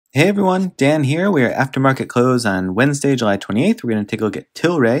Hey everyone, Dan here. We are after market close on Wednesday, July 28th. We're going to take a look at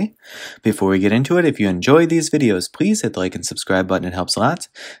Tilray. Before we get into it, if you enjoy these videos, please hit the like and subscribe button. It helps a lot.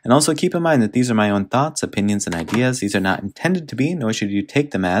 And also keep in mind that these are my own thoughts, opinions, and ideas. These are not intended to be, nor should you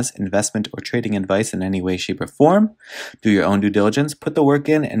take them as investment or trading advice in any way, shape, or form. Do your own due diligence, put the work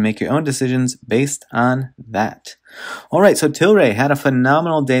in, and make your own decisions based on that. All right, so Tilray had a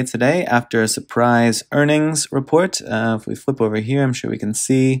phenomenal day today after a surprise earnings report. If we flip over here, I'm sure we can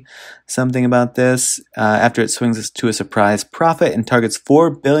see something about this. After it swings to a surprise profit and targets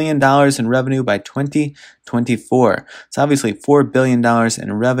 $4 billion in revenue by 2024. It's obviously $4 billion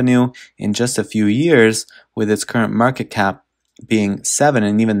in revenue in just a few years with its current market cap being 7,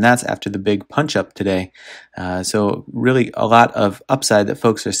 and even that's after the big punch up today. So really a lot of upside that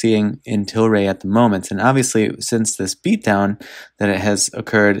folks are seeing in Tilray at the moment. And obviously since this beatdown that it has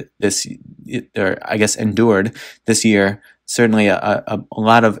occurred or I guess endured this year, certainly a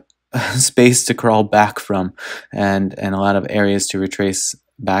lot of space to crawl back from and a lot of areas to retrace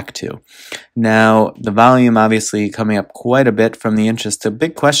back to. Now, the volume obviously coming up quite a bit from the interest. A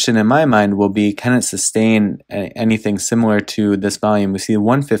big question in my mind will be, can it sustain anything similar to this volume? We see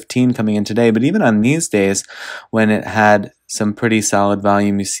 115 coming in today, but even on these days when it had some pretty solid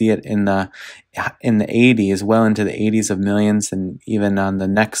volume, you see it in the 80s, well into the 80s of millions, and even on the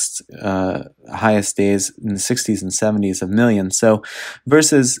next highest days in the 60s and 70s of millions. So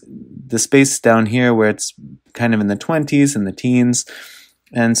versus the space down here where it's kind of in the 20s and the teens.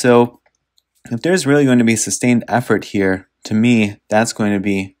 And so if there's really going to be sustained effort here, to me, that's going to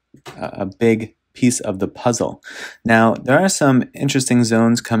be a big piece of the puzzle. Now, there are some interesting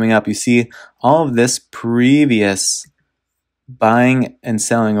zones coming up. You see all of this previous buying and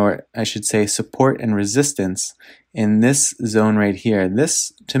selling, or I should say support and resistance in this zone right here.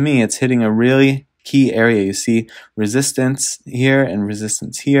 This, to me, it's hitting a really key area. You see resistance here and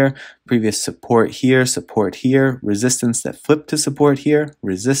resistance here, previous support here, resistance that flipped to support here,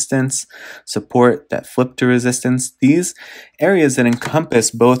 resistance, support that flipped to resistance. These areas that encompass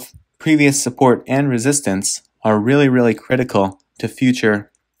both previous support and resistance are really, really critical to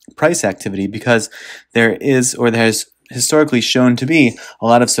future price activity because there is, or there's historically shown to be, a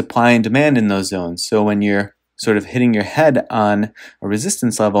lot of supply and demand in those zones. So when you're sort of hitting your head on a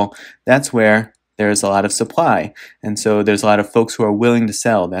resistance level, that's where there's a lot of supply. And so there's a lot of folks who are willing to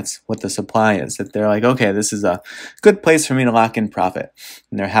sell. That's what the supply is, that they're like, okay, this is a good place for me to lock in profit.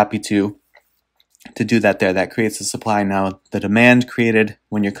 And they're happy to do that there. That creates a supply. Now, the demand created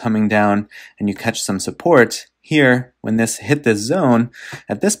when you're coming down and you catch some support here, when this hit this zone,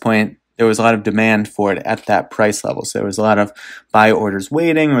 at this point, there was a lot of demand for it at that price level. So there was a lot of buy orders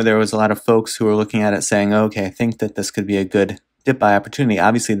waiting, or there was a lot of folks who were looking at it saying, okay, I think that this could be a good dip buy opportunity.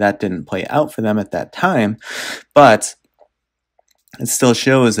 Obviously, that didn't play out for them at that time, but it still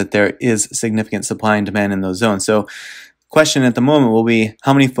shows that there is significant supply and demand in those zones. So question at the moment will be,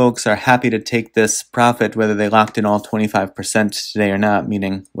 how many folks are happy to take this profit, whether they locked in all 25% today or not,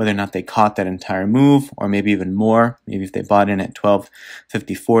 meaning whether or not they caught that entire move, or maybe even more, maybe if they bought in at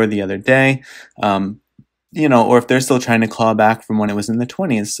 12.54 the other day, you know, or if they're still trying to claw back from when it was in the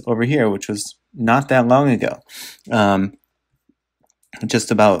 20s over here, which was not that long ago.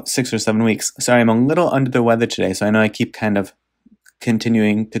 Just about 6 or 7 weeks. Sorry, I'm a little under the weather today, so I know I keep kind of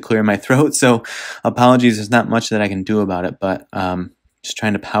continuing to clear my throat, so apologies, there's not much that I can do about it, but just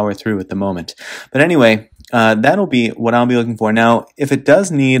trying to power through at the moment. But anyway, that'll be what I'll be looking for. Now, if it does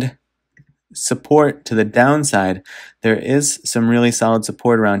need support to the downside, there is some really solid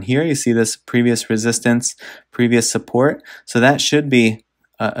support around here. You see this previous resistance, previous support, so that should be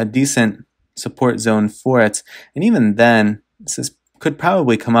a decent support zone for it. And even then, this could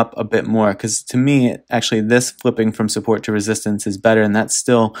probably come up a bit more, because to me, actually, this flipping from support to resistance is better, and that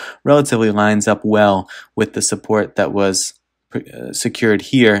still relatively lines up well with the support that was secured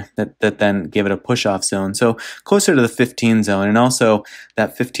here that then gave it a push-off zone. So closer to the 15 zone, and also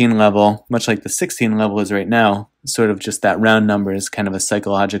that 15 level, much like the 16 level is right now, sort of just that round number is kind of a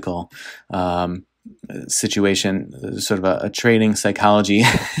psychological situation, sort of a trading psychology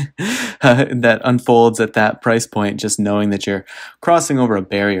that unfolds at that price point, just knowing that you're crossing over a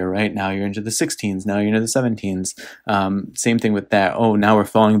barrier. Right now you're into the 16s, now you're into the 17s. Same thing with that. Oh, now we're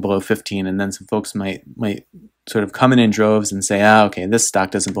falling below 15, and then some folks might sort of come in droves and say, okay, this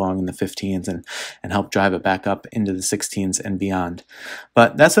stock doesn't belong in the 15s, and help drive it back up into the 16s and beyond.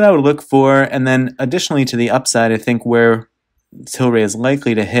 But that's what I would look for. And then additionally to the upside, I think where Tilray is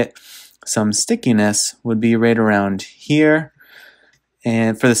likely to hit some stickiness would be right around here,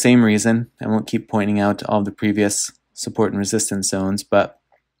 and for the same reason, I won't keep pointing out all the previous support and resistance zones, but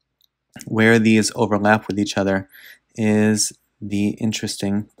where these overlap with each other is the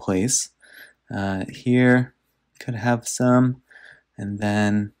interesting place. Here could have some, and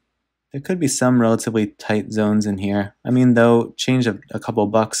then there could be some relatively tight zones in here. I mean, though, change of a couple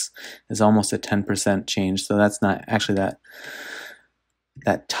bucks is almost a 10% change, so that's not actually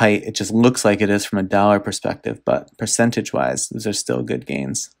that tight. It just looks like it is from a dollar perspective, but percentage-wise, those are still good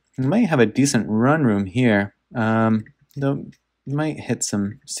gains. You might have a decent run room here, though you might hit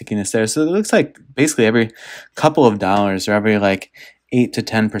some stickiness there. So it looks like basically every couple of dollars or every like 8 to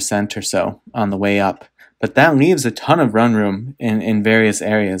 10% or so on the way up. But that leaves a ton of run room in various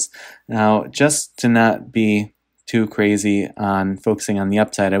areas. Now, just to not be too crazy on focusing on the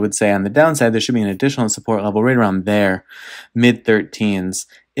upside, I would say on the downside, there should be an additional support level right around there, mid-13s,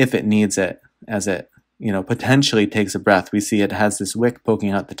 if it needs it, as it potentially takes a breath. We see it has this wick poking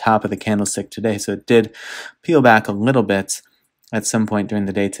out the top of the candlestick today, so it did peel back a little bit at some point during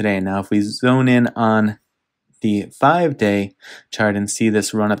the day today. Now, if we zone in on the 5-day chart and see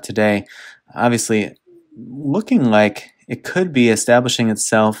this run up today, obviously looking like it could be establishing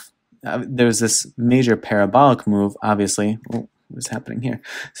itself. There's this major parabolic move, obviously. What's happening here?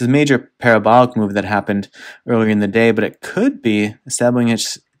 This is a major parabolic move that happened earlier in the day, but it could be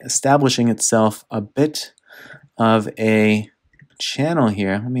establishing itself a bit of a channel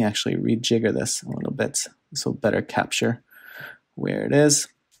here. Let me actually rejigger this a little bit. This will better capture where it is.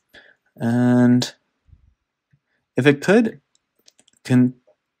 And if it could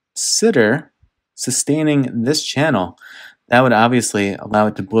consider sustaining this channel, that would obviously allow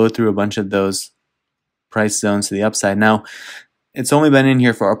it to blow through a bunch of those price zones to the upside. Now, it's only been in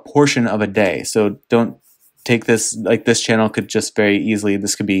here for a portion of a day, so don't take this like this channel could just very easily,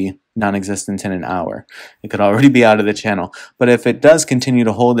 this could be non-existent in an hour. It could already be out of the channel. But if it does continue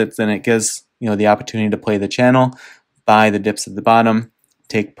to hold it, then it gives the opportunity to play the channel, buy the dips at the bottom,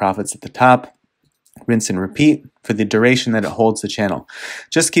 take profits at the top, rinse and repeat for the duration that it holds the channel.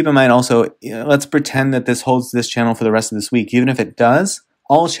 Just keep in mind also, let's pretend that this holds this channel for the rest of this week. Even if it does,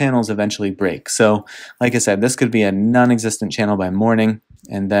 all channels eventually break. So like I said, this could be a non-existent channel by morning,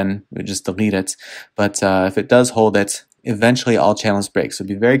 and then we just delete it. But if it does hold it, eventually all channels break. So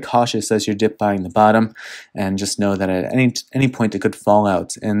be very cautious as you're dip buying the bottom, and just know that at any point it could fall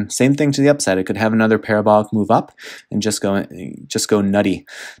out. And same thing to the upside. It could have another parabolic move up and just go nutty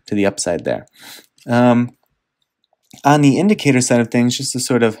to the upside there. On the indicator side of things, just to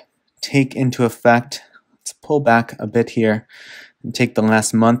sort of take into effect, let's pull back a bit here and take the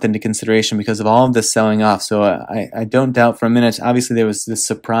last month into consideration because of all of this selling off. So I don't doubt for a minute, obviously there was this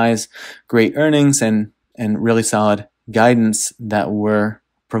surprise great earnings and really solid guidance that were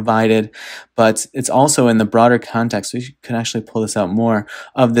provided, but it's also in the broader context, we can actually pull this out more,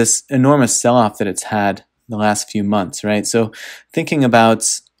 of this enormous sell-off that it's had the last few months, right? So thinking about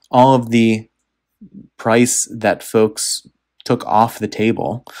all of the price that folks took off the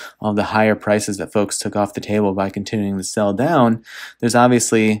table, all the higher prices that folks took off the table by continuing to sell down, there's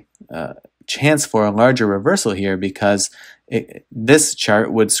obviously a chance for a larger reversal here because this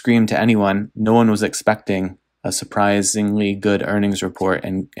chart would scream to anyone, no one was expecting a surprisingly good earnings report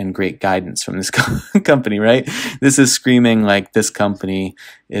and great guidance from this company, right? This is screaming like this company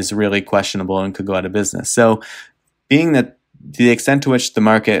is really questionable and could go out of business. So being that to the extent to which the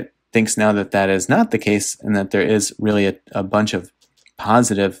market thinks now that that is not the case and that there is really a bunch of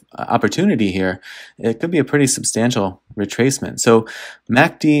positive opportunity here, it could be a pretty substantial retracement. So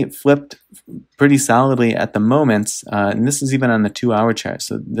MACD flipped pretty solidly at the moment, and this is even on the 2-hour chart.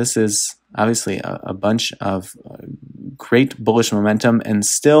 So this is obviously a bunch of great bullish momentum and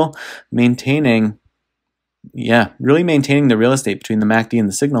still maintaining, really maintaining the real estate between the MACD and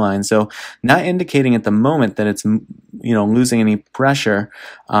the signal line. So not indicating at the moment that it's losing any pressure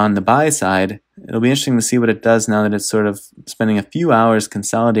on the buy side. It'll be interesting to see what it does now that it's sort of spending a few hours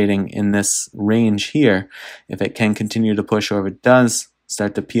consolidating in this range here. If it can continue to push, or if it does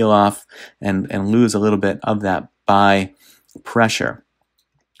start to peel off and lose a little bit of that buy pressure.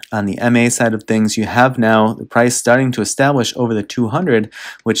 On the MA side of things, you have now the price starting to establish over the 200,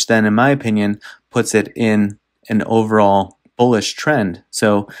 which then, in my opinion, puts it in an overall bullish trend.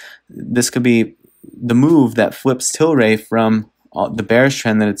 So this could be the move that flips Tilray from the bearish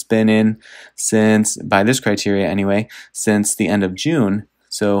trend that it's been in since, by this criteria anyway, since the end of June,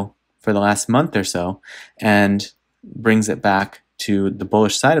 so for the last month or so, and brings it back to the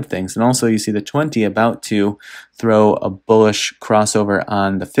bullish side of things. And also you see the 20 about to throw a bullish crossover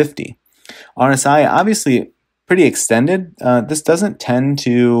on the 50. RSI obviously pretty extended. This doesn't tend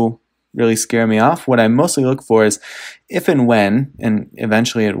to really scare me off. What I mostly look for is if and when, and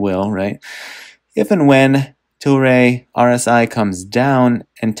eventually it will, right? If and when Tilray RSI comes down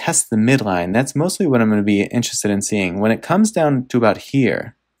and tests the midline. That's mostly what I'm going to be interested in seeing. When it comes down to about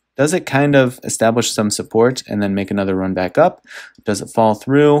here, does it kind of establish some support and then make another run back up? Does it fall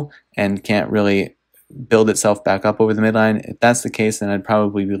through and can't really build itself back up over the midline? If that's the case, then I'd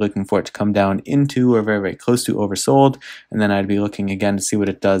probably be looking for it to come down into or very, very close to oversold, and then I'd be looking again to see what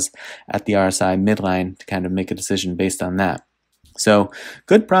it does at the RSI midline to kind of make a decision based on that. So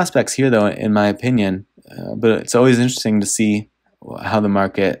good prospects here, though, in my opinion, but it's always interesting to see how the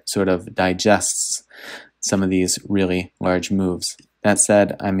market sort of digests some of these really large moves. That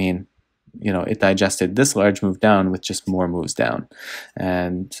said, I mean, it digested this large move down with just more moves down.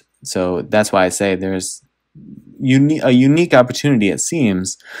 And so that's why I say there's a unique opportunity, it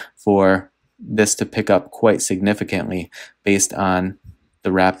seems, for this to pick up quite significantly based on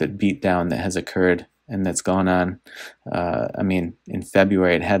the rapid beatdown that has occurred and that's gone on. I mean, in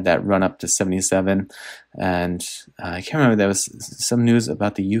February, it had that run up to 77, and I can't remember, there was some news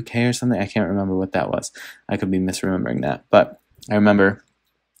about the UK or something. I can't remember what that was. I could be misremembering that, but I remember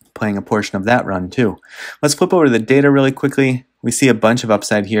playing a portion of that run too. Let's flip over to the data really quickly. We see a bunch of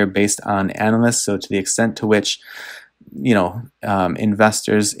upside here based on analysts, so to the extent to which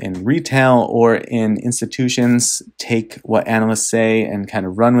investors in retail or in institutions take what analysts say and kind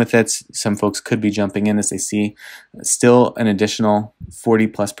of run with it. Some folks could be jumping in as they see still an additional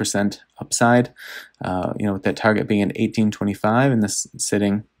 40+% upside, with that target being at 1825 and this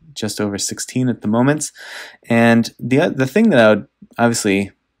sitting just over 16 at the moment. And the thing that I would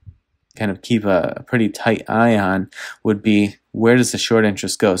obviously kind of keep a pretty tight eye on would be, where does the short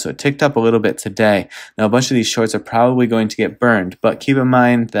interest go? So it ticked up a little bit today. Now a bunch of these shorts are probably going to get burned, but keep in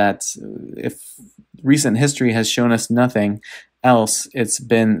mind that if recent history has shown us nothing else, it's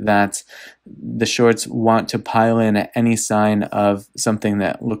been that the shorts want to pile in at any sign of something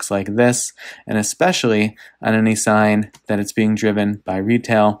that looks like this, and especially on any sign that it's being driven by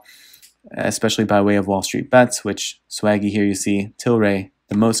retail, especially by way of Wall Street bets, which swaggy here you see Tilray,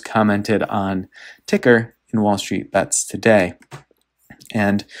 the most commented on ticker in Wall Street bets today.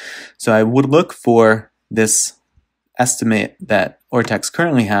 And so I would look for this estimate that Ortex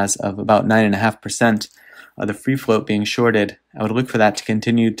currently has of about 9.5% of the free float being shorted. I would look for that to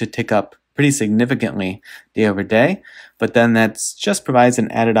continue to tick up pretty significantly day over day, but then that just provides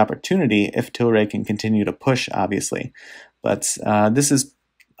an added opportunity if Tilray can continue to push, obviously. But this is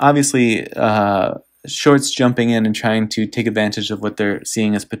obviously shorts jumping in and trying to take advantage of what they're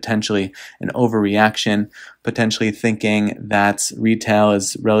seeing as potentially an overreaction, potentially thinking that retail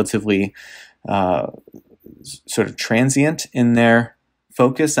is relatively sort of transient in their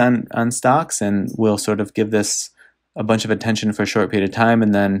focus on stocks and will sort of give this a bunch of attention for a short period of time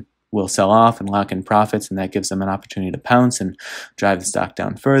and then will sell off and lock in profits, and that gives them an opportunity to pounce and drive the stock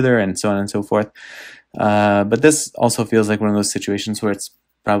down further and so on and so forth. But this also feels like one of those situations where it's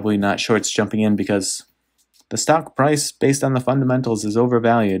probably not shorts jumping in because the stock price based on the fundamentals is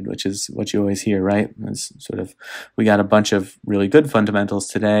overvalued, which is what you always hear, right? It's sort of, we got a bunch of really good fundamentals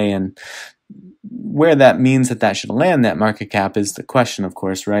today, and where that means that should land that market cap is the question, of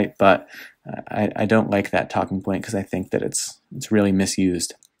course, right? But I don't like that talking point because I think that it's really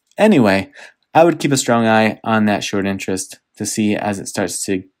misused. Anyway, I would keep a strong eye on that short interest to see as it starts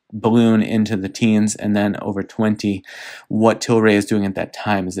to balloon into the teens and then over 20, what Tilray is doing at that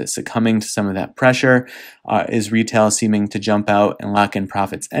time. Is it succumbing to some of that pressure? Is retail seeming to jump out and lock in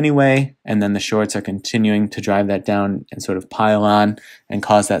profits anyway? And then the shorts are continuing to drive that down and sort of pile on and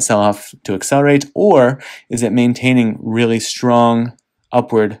cause that sell-off to accelerate? Or is it maintaining really strong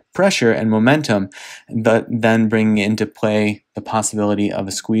upward pressure and momentum, but then bringing into play the possibility of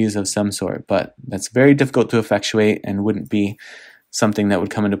a squeeze of some sort? But that's very difficult to effectuate and wouldn't be something that would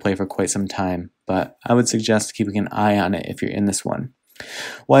come into play for quite some time, but I would suggest keeping an eye on it if you're in this one.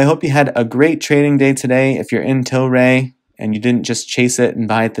 Well, I hope you had a great trading day today. If you're in Tilray and you didn't just chase it and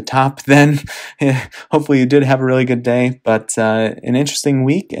buy at the top, then hopefully you did have a really good day, but an interesting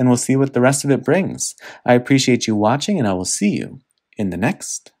week, and we'll see what the rest of it brings. I appreciate you watching, and I will see you in the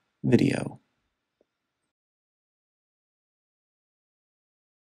next video.